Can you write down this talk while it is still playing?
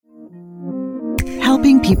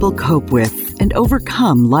helping people cope with and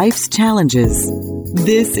overcome life's challenges.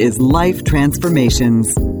 This is Life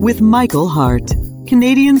Transformations with Michael Hart,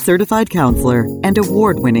 Canadian Certified Counselor and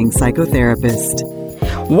award-winning psychotherapist.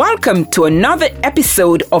 Welcome to another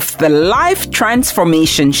episode of the Life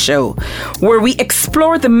Transformation Show, where we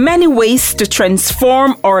explore the many ways to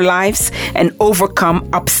transform our lives and overcome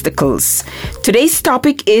obstacles. Today's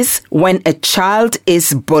topic is when a child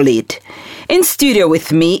is bullied. In studio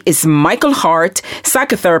with me is Michael Hart,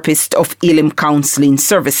 psychotherapist of Elim Counseling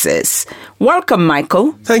Services. Welcome,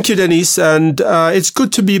 Michael. Thank you, Denise. And it's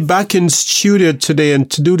good to be back in studio today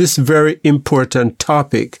and to do this very important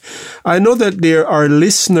topic. I know that there are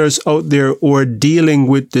listeners out there who are dealing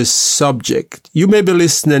with this subject. You may be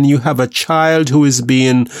listening, you have a child who is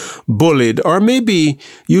being bullied, or maybe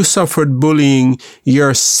you suffered bullying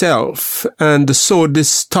yourself. And so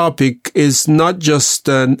this topic is not just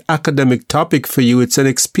an academic topic for you, it's an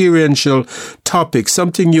experiential topic,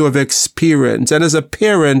 something you have experienced. And as a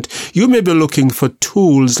parent, you may be looking for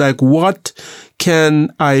tools like, what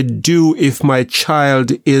can I do if my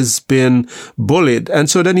child is being bullied? And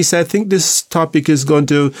so then he said, I think this topic is going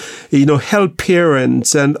to, help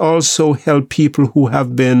parents and also help people who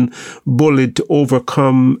have been bullied to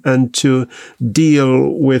overcome and to deal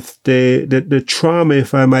with the trauma,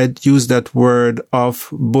 if I might use that word, of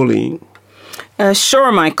bullying.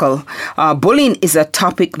 Sure, Michael. Bullying is a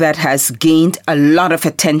topic that has gained a lot of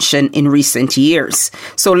attention in recent years.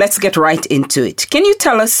 So let's get right into it. Can you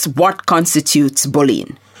tell us what constitutes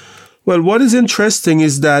bullying? Well, what is interesting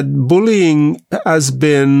is that bullying has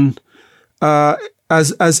been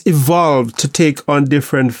has evolved to take on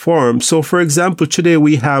different forms. So, for example, today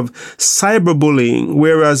we have cyberbullying,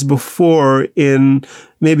 whereas before in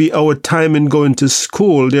maybe our time in going to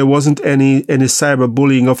school, there wasn't any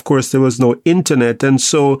cyberbullying. Of course, there was no internet. And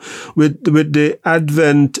so with the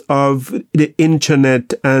advent of the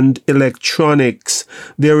internet and electronics,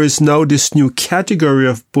 there is now this new category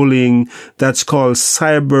of bullying that's called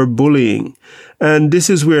cyberbullying. And this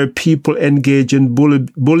is where people engage in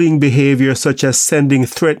bullying behavior, such as sending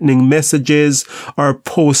threatening messages or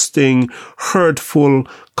posting hurtful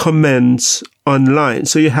comments online.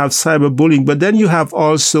 So you have cyberbullying, but then you have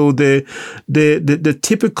also the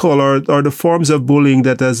typical or the forms of bullying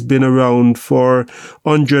that has been around for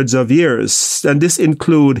hundreds of years. And this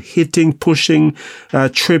include hitting, pushing,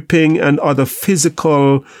 tripping, and other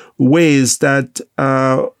physical ways that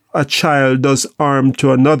a child does harm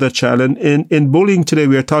to another child. And in bullying today,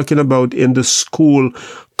 we are talking about in the school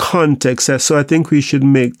context. So I think we should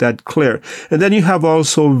make that clear. And then you have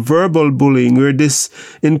also verbal bullying, where this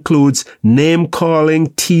includes name calling,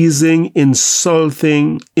 teasing,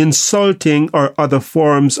 insulting, or other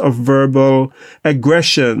forms of verbal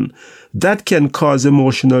aggression that can cause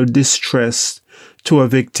emotional distress to a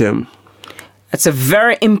victim. That's a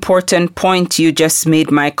very important point you just made,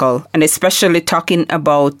 Michael, and especially talking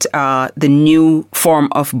about the new form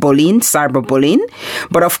of bullying, cyberbullying.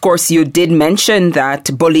 But of course, you did mention that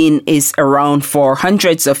bullying is around for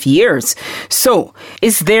hundreds of years. So,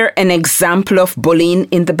 is there an example of bullying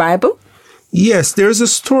in the Bible? Yes, there's a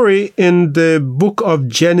story in the book of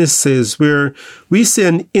Genesis where we see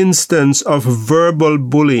an instance of verbal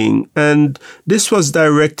bullying, and this was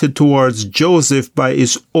directed towards Joseph by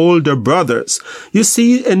his older brothers. You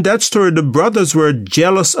see, in that story, the brothers were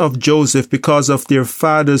jealous of Joseph because of their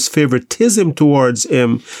father's favoritism towards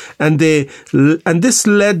him, and this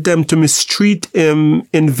led them to mistreat him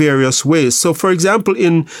in various ways. So, for example,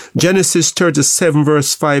 in Genesis 37,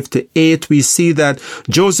 verse 5 to 8, we see that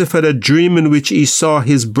Joseph had a dream in which he saw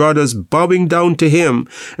his brothers bowing down to him.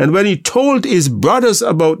 And when he told his brothers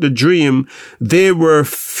about the dream, they were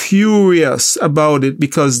furious about it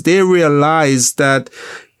because they realized that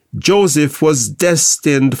Joseph was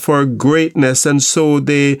destined for greatness, and so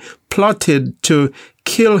they plotted to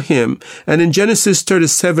kill him. And in Genesis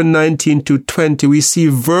 37:19 to 20, we see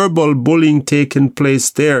verbal bullying taking place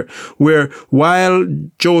there, where while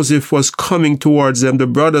Joseph was coming towards them, the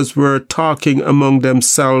brothers were talking among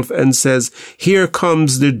themselves and says, "Here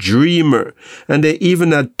comes the dreamer." And they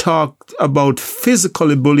even had talked about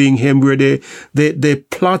physically bullying him, where they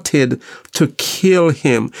plotted to kill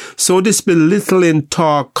him. So this belittling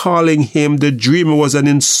talk, calling him the dreamer, was an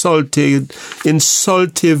insultive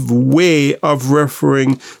way of referring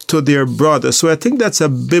to their brother. So I think that's a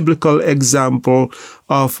biblical example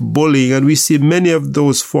of bullying, and we see many of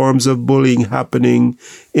those forms of bullying happening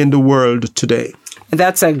in the world today.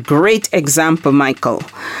 That's a great example, Michael.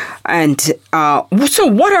 And so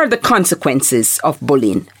what are the consequences of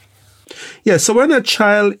bullying? Yeah, so when a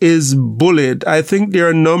child is bullied, I think there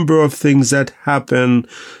are a number of things that happen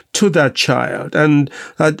to that child. And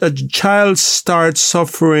a child starts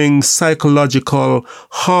suffering psychological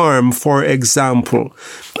harm, for example.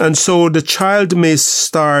 And so the child may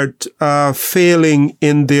start failing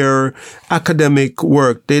in their academic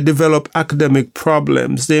work. They develop academic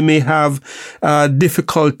problems. They may have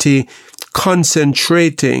difficulty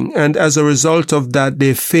concentrating, and as a result of that,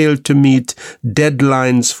 they fail to meet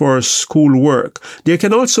deadlines for schoolwork. There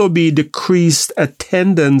can also be decreased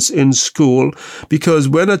attendance in school, because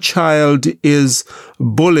when a child is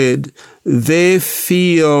bullied, they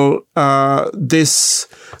feel this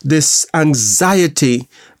anxiety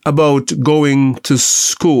about going to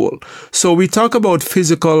school. So we talk about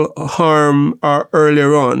physical harm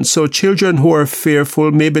earlier on. So children who are fearful,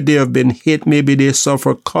 maybe they have been hit, maybe they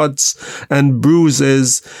suffer cuts and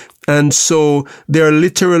bruises, and so they're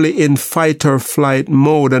literally in fight or flight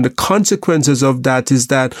mode. And the consequences of that is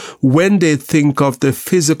that when they think of the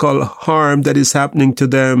physical harm that is happening to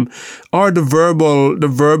them, or the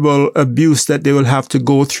verbal abuse that they will have to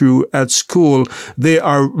go through at school, they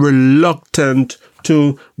are reluctant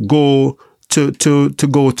to go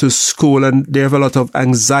to school, and they have a lot of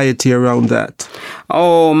anxiety around that.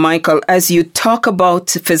 Oh, Michael, as you talk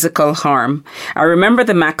about physical harm, I remember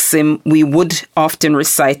the maxim we would often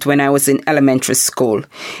recite when I was in elementary school.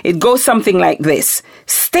 It goes something like this: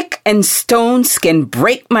 stick and stones can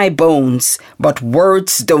break my bones, but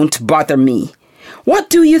words don't bother me.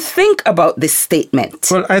 What do you think about this statement?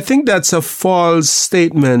 Well, I think that's a false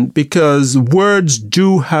statement, because words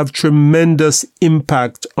do have tremendous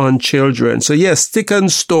impact on children. So yes, stick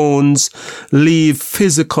and stones leave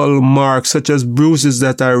physical marks, such as bruises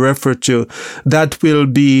that I refer to, that will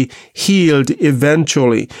be healed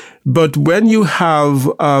eventually. But when you have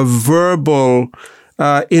verbal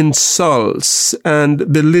insults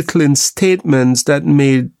and belittling statements that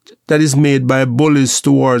is made by bullies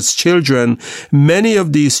towards children, many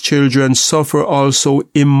of these children suffer also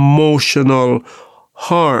emotional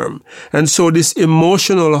harm. And so this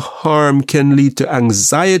emotional harm can lead to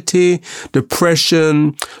anxiety,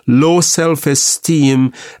 depression, low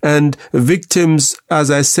self-esteem, and victims, as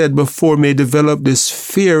I said before, may develop this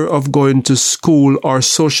fear of going to school or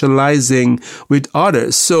socializing with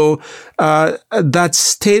others. So that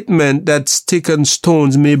statement that stick and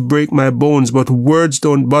stones may break my bones, but words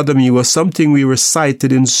don't bother me, was something we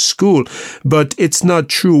recited in school. But it's not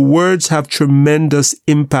true. Words have tremendous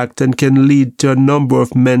impact and can lead to a number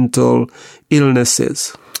of mental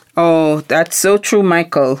illnesses. Oh, that's so true,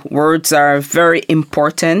 Michael. Words are very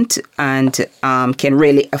important and can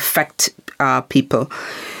really affect people.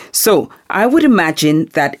 So I would imagine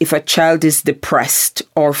that if a child is depressed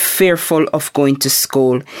or fearful of going to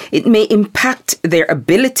school, it may impact their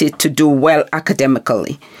ability to do well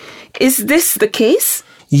academically. Is this the case?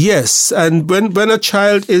 Yes, and when a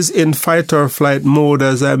child is in fight or flight mode,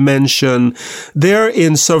 as I mentioned, they're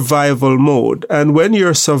in survival mode. And when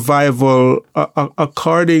you're survival,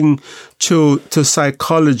 according to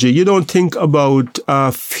psychology, you don't think about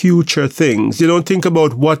future things. You don't think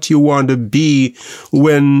about what you want to be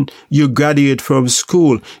when you graduate from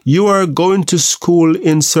school. You are going to school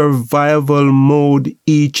in survival mode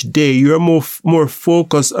each day. You're more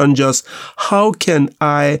focused on just how can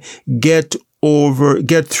I get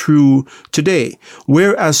through today.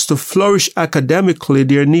 Whereas to flourish academically,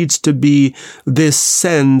 there needs to be this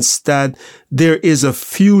sense that there is a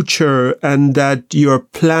future and that you're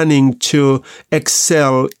planning to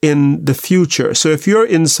excel in the future. So if you're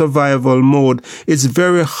in survival mode, it's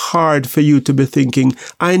very hard for you to be thinking,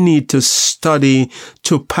 I need to study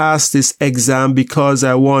to pass this exam because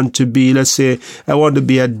I want to be, let's say, I want to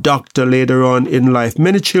be a doctor later on in life.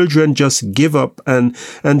 Many children just give up, and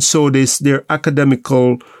so their academic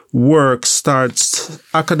life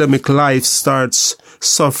starts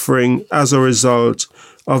suffering as a result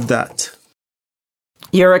of that.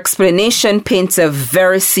 Your explanation paints a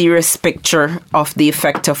very serious picture of the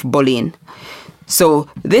effect of bullying. So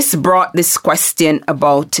this brought this question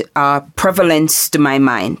about prevalence to my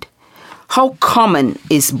mind. How common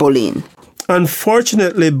is bullying?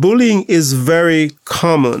 Unfortunately, bullying is very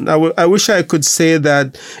common. I wish I could say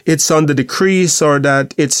that it's on the decrease or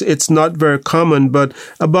that it's not very common, but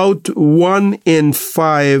about 1 in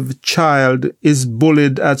 5 child is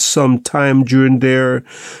bullied at some time during their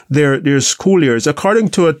school years. According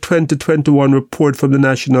to a 2021 report from the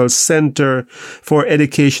National Center for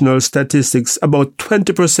Educational Statistics, about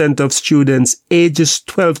 20% of students ages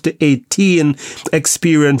 12 to 18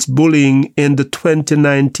 experienced bullying in the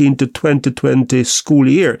 2019 to 2020 2020 school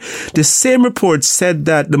year. The same report said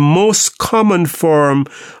that the most common form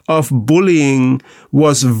of bullying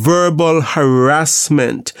was verbal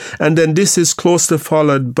harassment. And then this is closely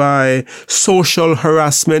followed by social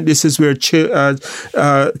harassment. This is where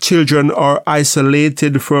children are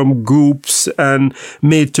isolated from groups and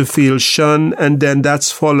made to feel shunned. And then that's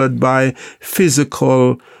followed by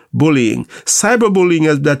physical bullying. Cyberbullying,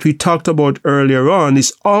 as that we talked about earlier on,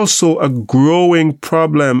 is also a growing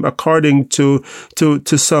problem according to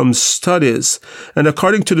some studies. And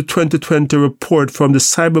according to the 2020 report from the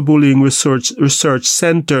Cyberbullying Research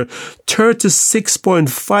Center,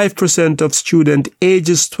 36.5% of students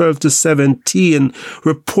ages 12 to 17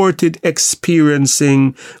 reported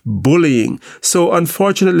experiencing bullying. So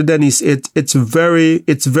unfortunately, Dennis, it's very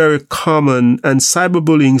common, and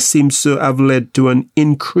cyberbullying seems to have led to an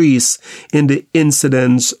increase in the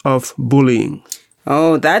incidence of bullying.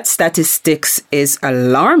 Oh, that statistics is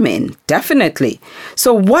alarming, definitely.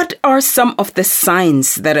 So what are some of the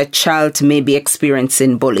signs that a child may be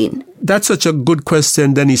experiencing bullying? That's such a good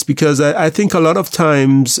question, Denise, because I think a lot of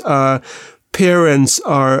times parents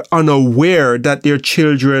are unaware that their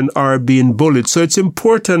children are being bullied. So it's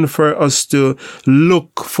important for us to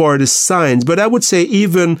look for the signs. But I would say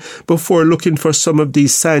even before looking for some of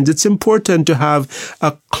these signs, it's important to have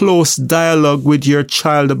a close dialogue with your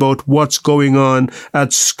child about what's going on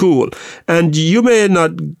at school. And you may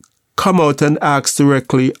not come out and ask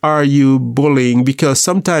directly, are you bullying? Because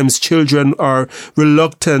sometimes children are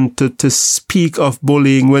reluctant to speak of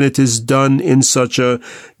bullying when it is done in such a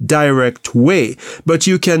direct way. But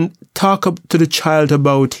you can talk to the child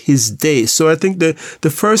about his day. So I think the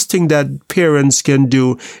first thing that parents can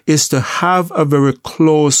do is to have a very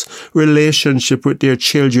close relationship with their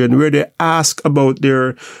children where they ask about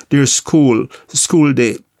their school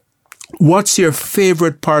day. What's your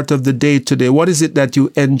favorite part of the day today? What is it that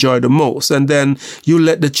you enjoy the most? And then you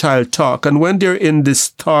let the child talk. And when they're in this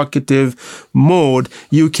talkative mode,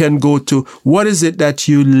 you can go to what is it that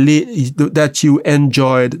you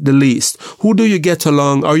enjoyed the least? Who do you get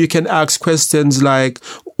along? Or you can ask questions like,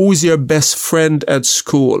 who's your best friend at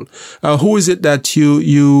school? Who is it that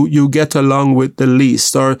you get along with the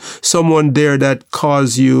least? Or someone there that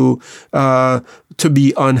cause you to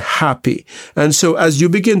be unhappy. And so as you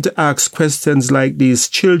begin to ask questions like these,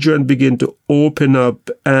 children begin to open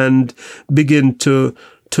up and begin to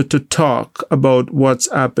talk about what's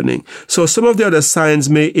happening. So some of the other signs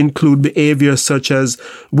may include behavior such as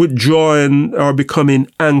withdrawing or becoming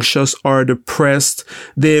anxious or depressed.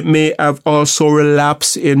 They may have also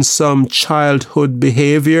relapsed in some childhood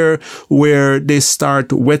behavior where they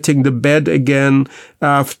start wetting the bed again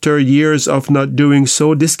after years of not doing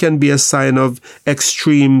so. This can be a sign of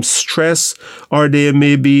extreme stress, or there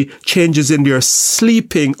may be changes in their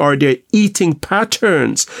sleeping or their eating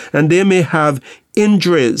patterns, and they may have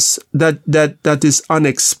injuries that is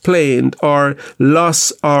unexplained, or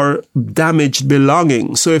loss or damaged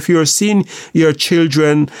belongings. So if you're seeing your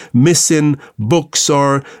children missing books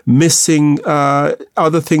or missing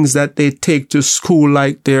other things that they take to school,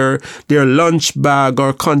 like their lunch bag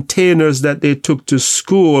or containers that they took to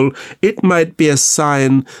school, it might be a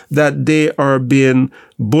sign that they are being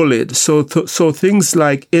bullied. So things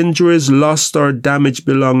like injuries, lost or damaged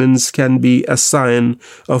belongings can be a sign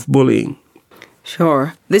of bullying.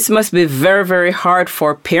 Sure. This must be very, very hard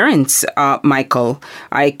for parents, Michael.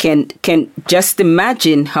 I can just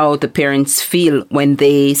imagine how the parents feel when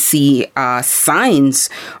they see signs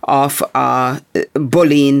of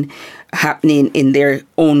bullying happening in their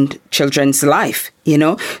own children's life,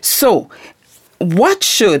 So what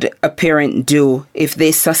should a parent do if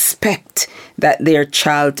they suspect that their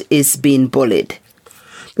child is being bullied?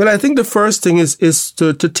 Well, I think the first thing is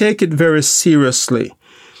to take it very seriously.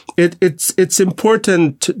 It's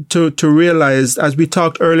important to realize, as we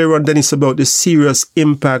talked earlier on, Dennis, about the serious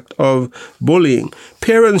impact of bullying.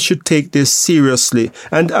 Parents should take this seriously.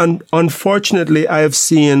 And unfortunately, I have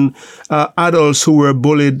seen adults who were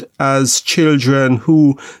bullied as children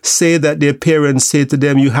who say that their parents say to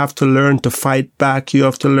them, you have to learn to fight back. You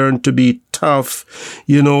have to learn to be tough.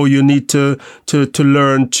 You need to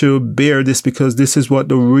learn to bear this, because this is what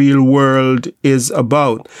the real world is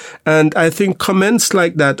about. And I think comments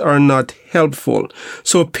like that are not helpful.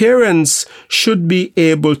 So parents should be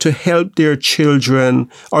able to help their children,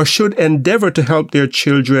 or should endeavor to help their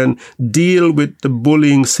children deal with the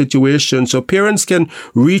bullying situation. So parents can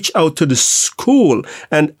reach out to the school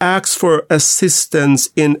and ask for assistance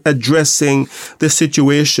in addressing the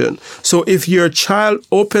situation. So if your child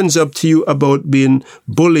opens up to you about being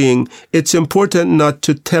bullying, it's important not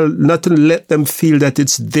to let them feel that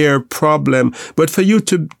it's their problem, but for you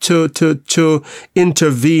to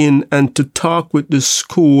intervene and to talk with the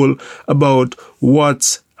school about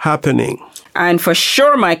what's happening. And for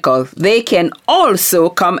sure, Michael, they can also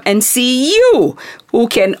come and see you, who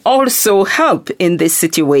can also help in this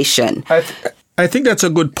situation. I think that's a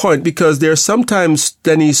good point, because there are sometimes,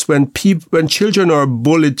 Denise, when children are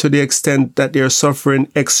bullied to the extent that they're suffering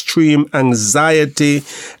extreme anxiety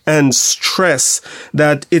and stress,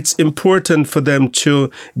 that it's important for them to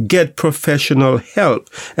get professional help.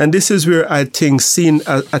 And this is where I think seeing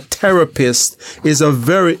a therapist is a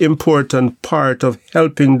very important part of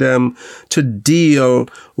helping them to deal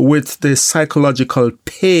with the psychological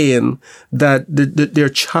pain that their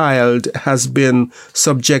child has been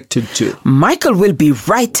subjected to. Michael will be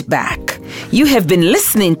right back. You have been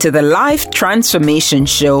listening to the Life Transformation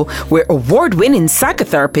Show, where award-winning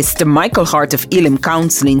psychotherapist Michael Hart of Elim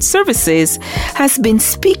Counseling Services has been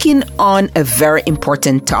speaking on a very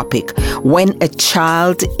important topic: when a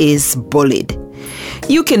child is bullied.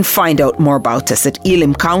 You can find out more about us at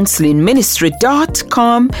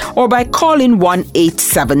elimcounselingministry.com or by calling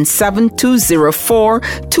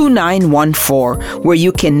 1-877-204-2914, where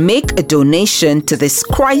you can make a donation to this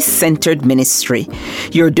Christ-centered ministry.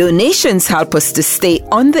 Your donations help us to stay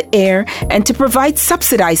on the air and to provide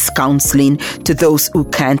subsidized counseling to those who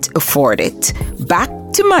can't afford it. Back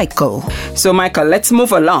to Michael. So, Michael, let's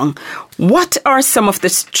move along. What are some of the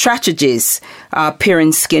strategies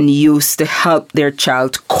parents can use to help their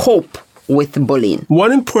child cope with bullying?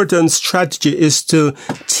 One important strategy is to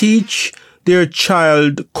teach their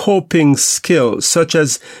child coping skills, such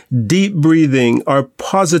as deep breathing or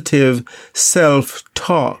positive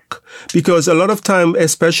self-talk. Because a lot of time,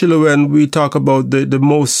 especially when we talk about the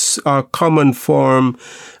most common form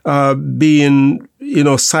being,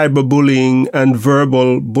 cyberbullying and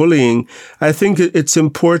verbal bullying, I think it's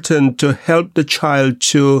important to help the child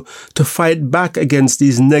to fight back against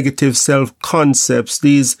these negative self-concepts,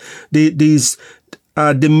 these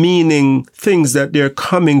demeaning things that they're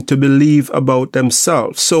coming to believe about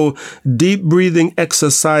themselves. So deep breathing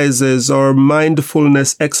exercises or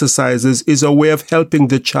mindfulness exercises is a way of helping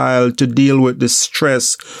the child to deal with the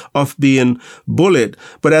stress of being bullied.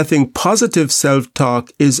 But I think positive self-talk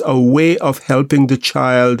is a way of helping the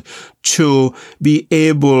child to be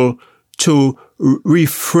able to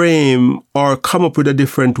reframe or come up with a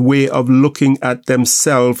different way of looking at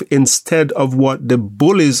themselves instead of what the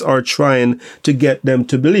bullies are trying to get them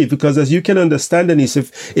to believe. Because as you can understand, Denise,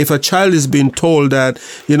 if a child is being told that,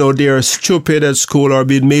 they are stupid at school, or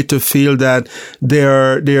being made to feel that they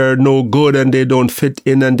are no good and they don't fit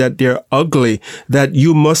in and that they're ugly, that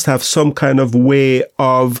you must have some kind of way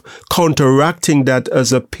of counteracting that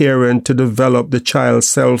as a parent to develop the child's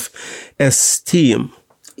self-esteem.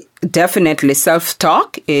 Definitely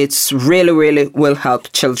self-talk. It's really will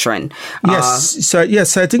help children. Yes.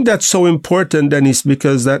 I think that's so important, Denise,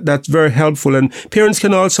 because that's very helpful. And parents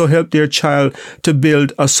can also help their child to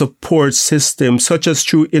build a support system, such as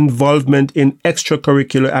through involvement in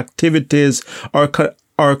extracurricular activities or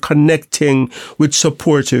connecting with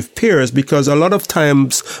supportive peers, because a lot of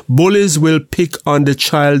times bullies will pick on the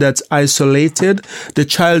child that's isolated, the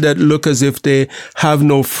child that look as if they have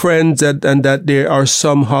no friends and that they are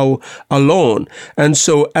somehow alone. And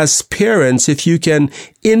so as parents, if you can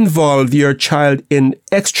involve your child in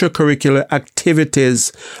extracurricular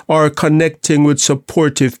activities or connecting with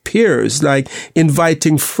supportive peers, like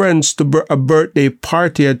inviting friends to a birthday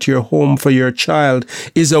party at your home for your child,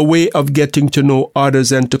 is a way of getting to know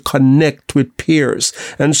others and to connect with peers.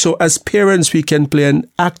 And so as parents, we can play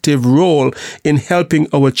an active role in helping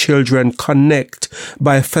our children connect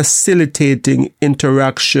by facilitating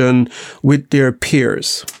interaction with their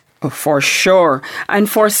peers. For sure. And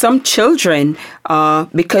for some children,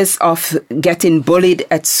 because of getting bullied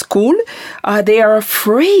at school, they are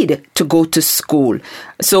afraid to go to school.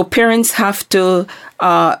 So parents have to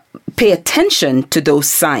pay attention to those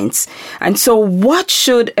signs. And so what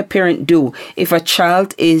should a parent do if a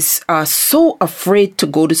child is so afraid to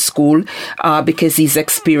go to school because he's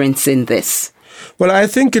experiencing this? Well, I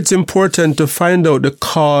think it's important to find out the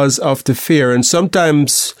cause of the fear. And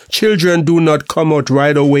sometimes children do not come out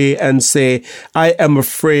right away and say, I am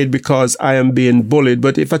afraid because I am being bullied.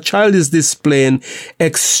 But if a child is displaying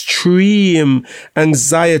extreme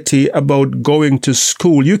anxiety about going to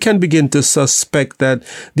school, you can begin to suspect that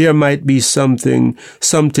there might be something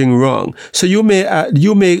wrong. So you may,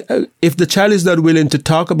 if the child is not willing to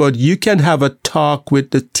talk about it, you can have a talk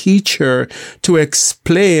with the teacher to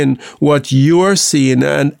explain what you're scene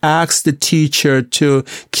and ask the teacher to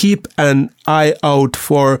keep an eye out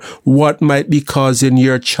for what might be causing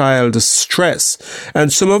your child stress.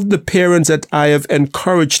 And some of the parents that I have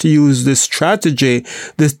encouraged to use this strategy,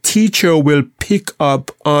 the teacher will pick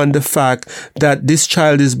up on the fact that this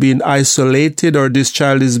child is being isolated or this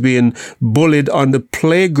child is being bullied on the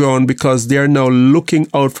playground because they're now looking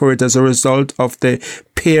out for it as a result of the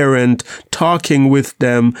parent talking with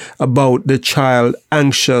them about the child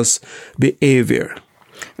anxious behavior.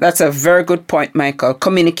 That's a very good point, Michael.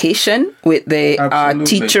 Communication with the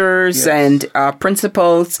teachers and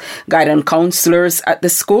principals, guidance counselors at the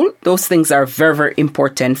school. Those things are very, very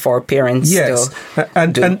important for parents to do.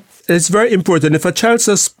 And it's very important. If a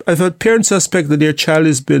parent suspects that their child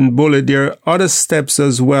has been bullied, there are other steps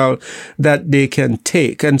as well that they can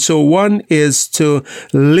take. And so one is to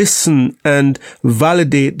listen and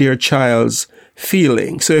validate their child's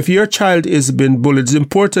feeling. So if your child is being bullied, it's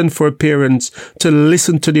important for parents to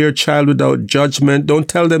listen to their child without judgment. Don't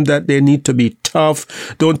tell them that they need to be tough.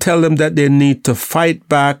 Don't tell them that they need to fight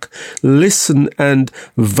back. Listen and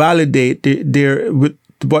validate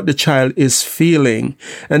what the child is feeling.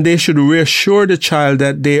 And they should reassure the child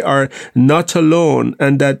that they are not alone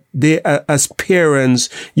and that they, as parents,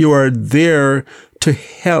 you are there to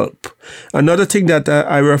help. Another thing that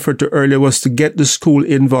I referred to earlier was to get the school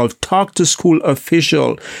involved. Talk to school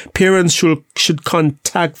official. Parents should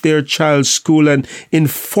contact their child's school and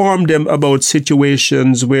inform them about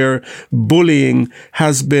situations where bullying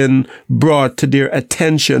has been brought to their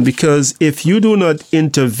attention. Because if you do not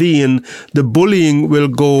intervene, the bullying will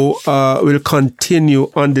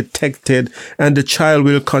continue undetected, and the child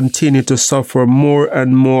will continue to suffer more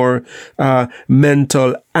and more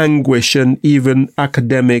mental anguish and even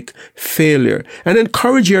academic failure. And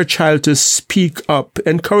encourage your child to speak up.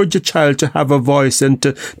 Encourage your child to have a voice and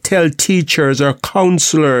to tell teachers or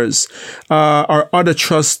counselors or other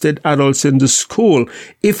trusted adults in the school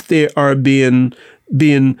if they are being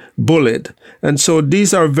bullied. And so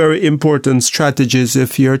these are very important strategies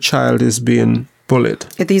if your child is being bullied.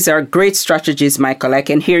 These are great strategies, Michael. I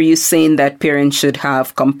can hear you saying that parents should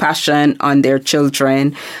have compassion on their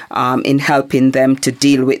children in helping them to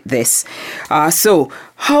deal with this. So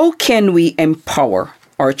how can we empower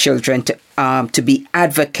our children to be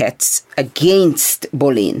advocates against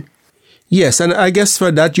bullying? Yes, and I guess for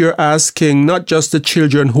that you're asking not just the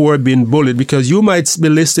children who are being bullied, because you might be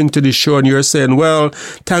listening to the show and you're saying, well,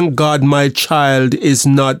 thank God my child is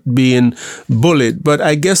not being bullied. But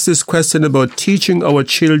I guess this question about teaching our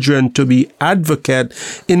children to be advocate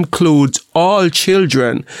includes all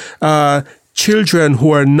children. Children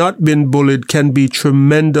who are not being bullied can be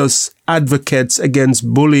tremendous advocates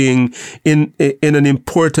against bullying in an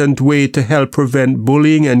important way to help prevent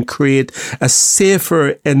bullying and create a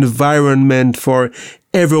safer environment for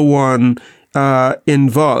everyone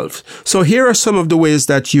involved. So here are some of the ways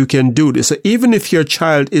that you can do this. So even if your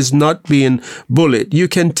child is not being bullied, you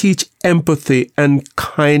can teach empathy and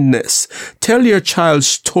kindness. Tell your child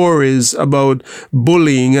stories about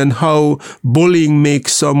bullying and how bullying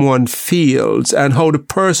makes someone feel and how the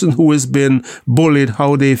person who has been bullied,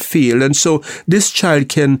 how they feel. And so this child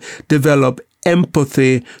can develop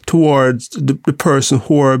empathy towards the person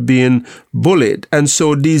who are being bullied. And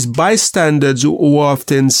so these bystanders who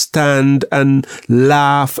often stand and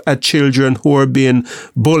laugh at children who are being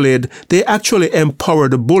bullied, they actually empower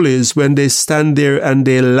the bullies when they stand there and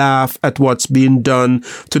they laugh at what's being done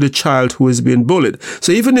to the child who is being bullied.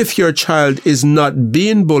 So even if your child is not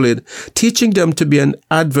being bullied, teaching them to be an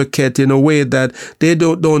advocate in a way that they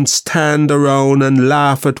don't stand around and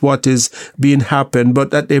laugh at what is being happened,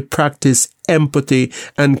 but that they practice empathy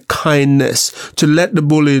and kindness to let the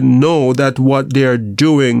bully know that what they're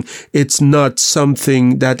doing, it's not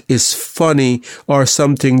something that is funny or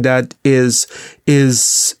something that is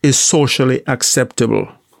socially acceptable.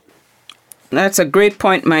 That's a great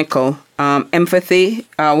point, Michael. Empathy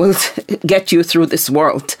will get you through this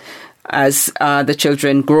world as the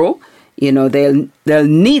children grow. You know, they'll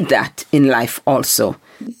need that in life also.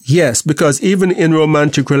 Yes, because even in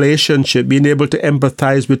romantic relationship, being able to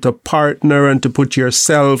empathize with a partner and to put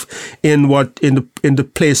yourself in the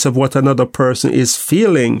place of what another person is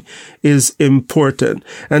feeling is important.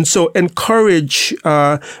 And so encourage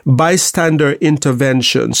bystander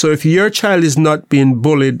intervention. So if your child is not being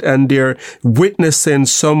bullied and they're witnessing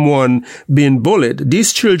someone being bullied,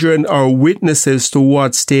 these children are witnesses to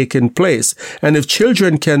what's taking place. And if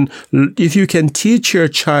you can teach your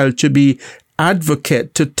child to be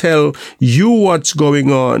advocate to tell you what's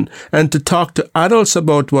going on and to talk to adults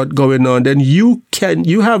about what's going on, then you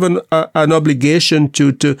have an obligation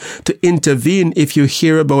to intervene if you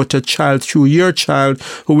hear about a child, through your child,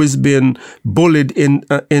 who has been bullied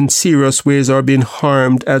in serious ways or been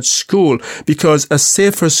harmed at school, because a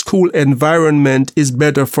safer school environment is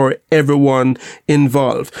better for everyone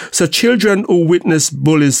involved. So children who witness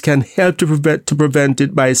bullies can help to prevent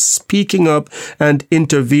it by speaking up and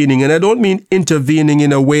intervening. And I don't mean intervening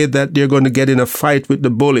in a way that they're going to get in a fight with the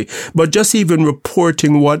bully, but just even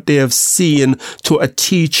reporting what they have seen to a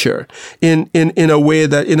teacher in a way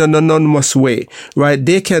that, in an anonymous way, right?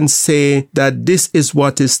 They can say that this is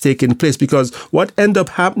what is taking place, because what end up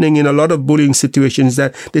happening in a lot of bullying situations is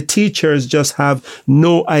that the teachers just have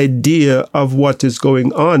no idea of what is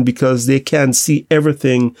going on because they can't see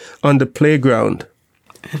everything on the playground.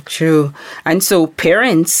 True. And so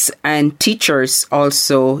parents and teachers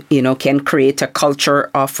also, can create a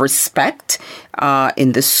culture of respect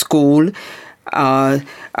in the school.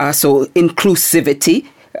 So inclusivity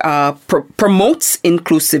promotes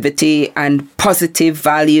inclusivity and positive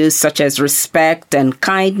values such as respect and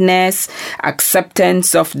kindness,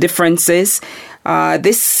 acceptance of differences.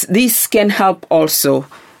 These can help also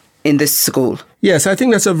in the school. Yes, I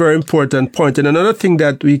think that's a very important point. And another thing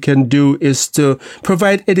that we can do is to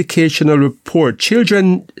provide educational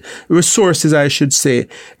resources,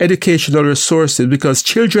 educational resources, because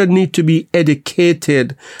children need to be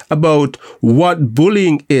educated about what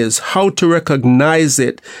bullying is, how to recognize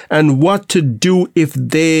it, and what to do if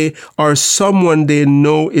they or someone they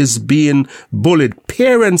know is being bullied.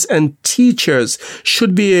 Parents and teachers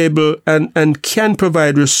should be able and can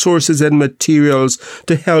provide resources and materials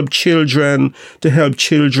to help children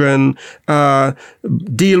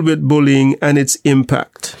deal with bullying and its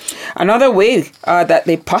impact. Another way that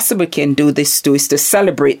they possibly can do this too is to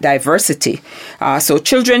celebrate diversity. So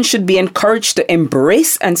children should be encouraged to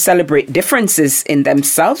embrace and celebrate differences in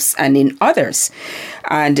themselves and in others.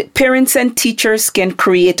 And parents and teachers can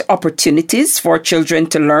create opportunities for children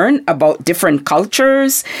to learn about different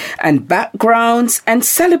cultures and backgrounds and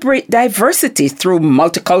celebrate diversity through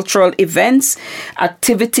multicultural events,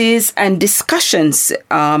 activities, and discussions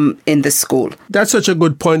in the school. That's such a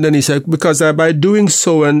good point, Denise, because by doing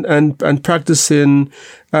so and practicing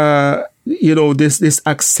this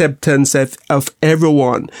acceptance of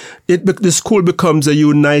everyone, the school becomes a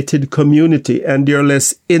united community, and there are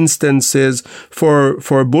less instances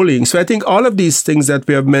for bullying. So I think all of these things that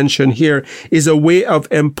we have mentioned here is a way of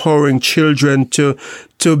empowering children to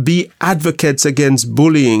be advocates against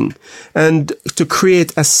bullying and to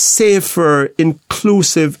create a safer,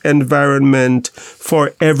 inclusive environment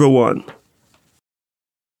for everyone.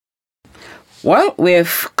 Well,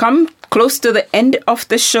 we've come close to the end of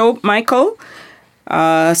the show, Michael.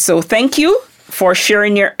 So thank you for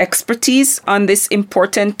sharing your expertise on this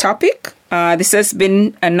important topic. This has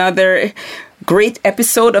been another great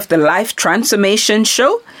episode of the Life Transformation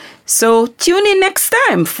Show. So tune in next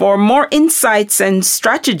time for more insights and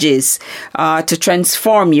strategies to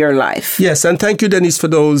transform your life. Yes, and thank you, Denise, for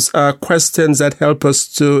those questions that help us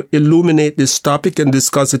to illuminate this topic and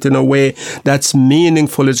discuss it in a way that's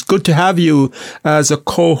meaningful. It's good to have you as a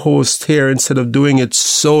co-host here instead of doing it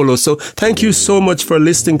solo. So thank you so much for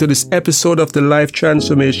listening to this episode of the Life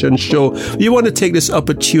Transformation Show. We want to take this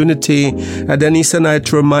opportunity, Denise and I,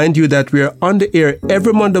 to remind you that we are on the air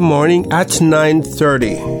every Monday morning at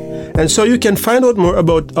 9:30. And so you can find out more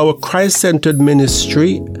about our Christ-centered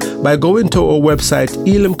ministry by going to our website,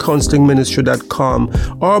 elimcounselingministry.com,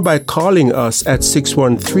 or by calling us at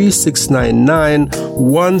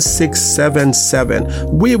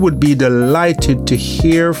 613-699-1677. We would be delighted to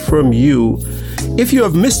hear from you. If you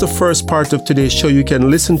have missed the first part of today's show, you can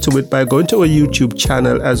listen to it by going to our YouTube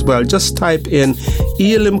channel as well. Just type in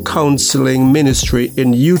Elim Counseling Ministry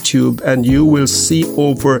in YouTube and you will see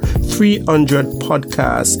over 300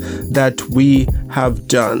 podcasts that we have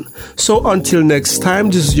done. So until next time,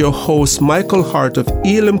 this is your host, Michael Hart of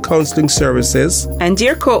Elim Counseling Services. And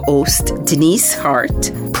your co-host, Denise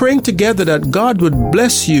Hart. Praying together that God would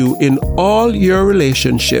bless you in all your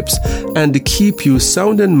relationships and to keep you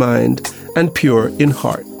sound in mind and pure in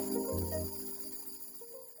heart.